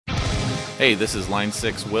Hey, this is Line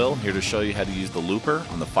 6 Will, here to show you how to use the looper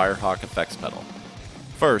on the Firehawk FX pedal.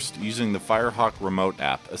 First, using the Firehawk remote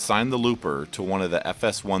app, assign the looper to one of the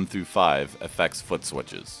FS1 through 5 FX foot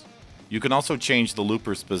switches. You can also change the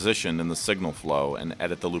looper's position in the signal flow and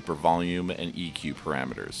edit the looper volume and EQ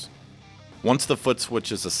parameters. Once the foot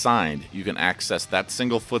switch is assigned, you can access that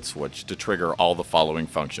single foot switch to trigger all the following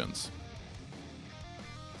functions.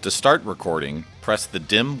 To start recording, press the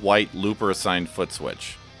dim white looper assigned foot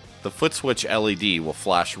switch. The foot switch LED will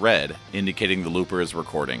flash red, indicating the looper is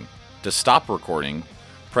recording. To stop recording,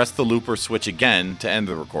 press the looper switch again to end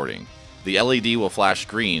the recording. The LED will flash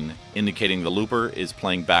green, indicating the looper is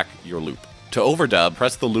playing back your loop. To overdub,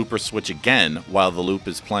 press the looper switch again while the loop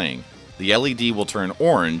is playing. The LED will turn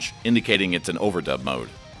orange, indicating it's in overdub mode.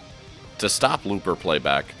 To stop looper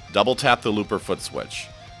playback, double tap the looper foot switch.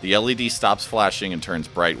 The LED stops flashing and turns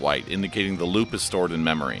bright white, indicating the loop is stored in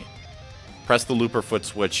memory. Press the looper foot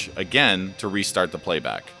switch again to restart the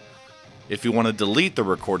playback. If you want to delete the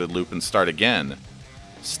recorded loop and start again,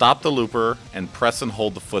 stop the looper and press and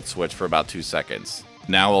hold the foot switch for about 2 seconds.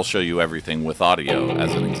 Now I'll show you everything with audio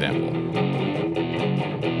as an example.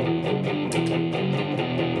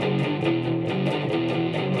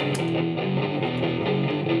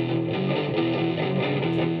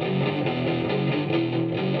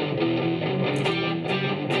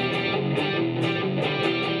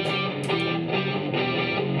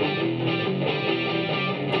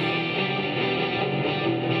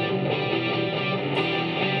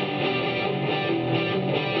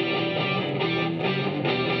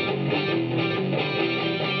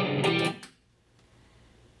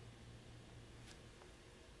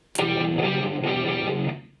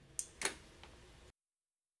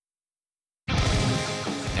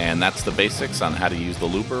 And that's the basics on how to use the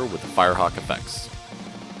looper with the Firehawk FX.